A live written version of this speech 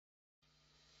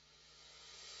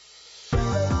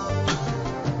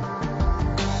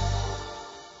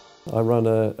I run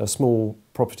a small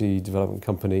property development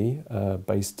company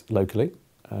based locally,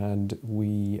 and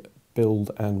we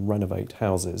build and renovate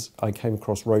houses. I came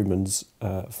across Romans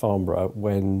Farnborough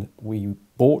when we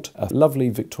bought a lovely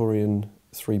Victorian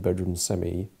 3-bedroom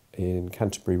semi in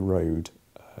Canterbury Road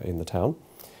in the town,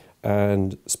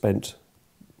 and spent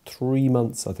 3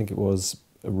 months, I think it was,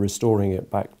 restoring it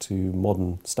back to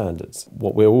modern standards.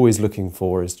 What we're always looking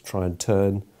for is to try and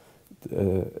turn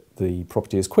the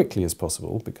property as quickly as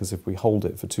possible, because if we hold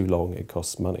it for too long it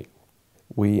costs money.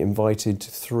 We invited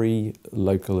 3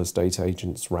 local estate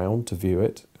agents round to view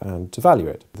it and to value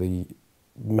it. The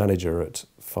manager at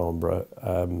Farnborough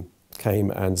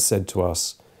came and said to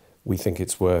us, we think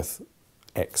it's worth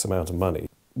X amount of money.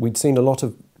 We'd seen a lot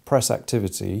of press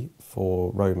activity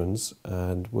for Romans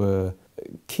and were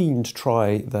keen to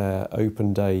try their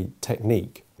open day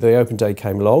technique. The open day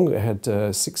came along, it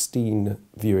had 16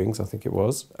 viewings, I think it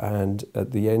was, and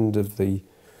at the end of the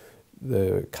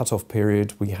cut-off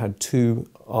period we had 2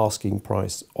 asking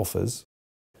price offers,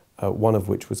 one of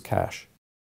which was cash.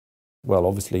 Well,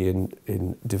 obviously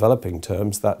in developing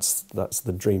terms that's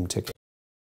the dream ticket.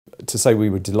 To say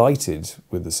we were delighted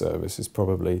with the service is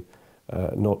probably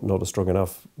not a strong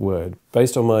enough word.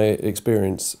 Based on my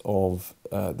experience of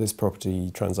this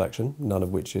property transaction, none of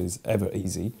which is ever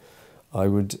easy, I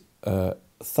would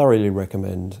thoroughly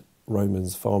recommend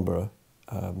Romans Farnborough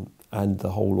and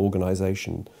the whole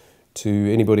organisation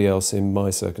to anybody else in my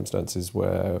circumstances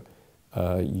where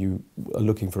you are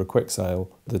looking for a quick sale.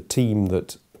 The team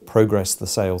that progressed the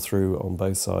sale through on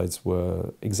both sides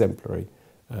were exemplary,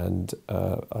 and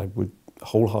I would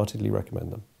wholeheartedly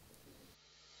recommend them.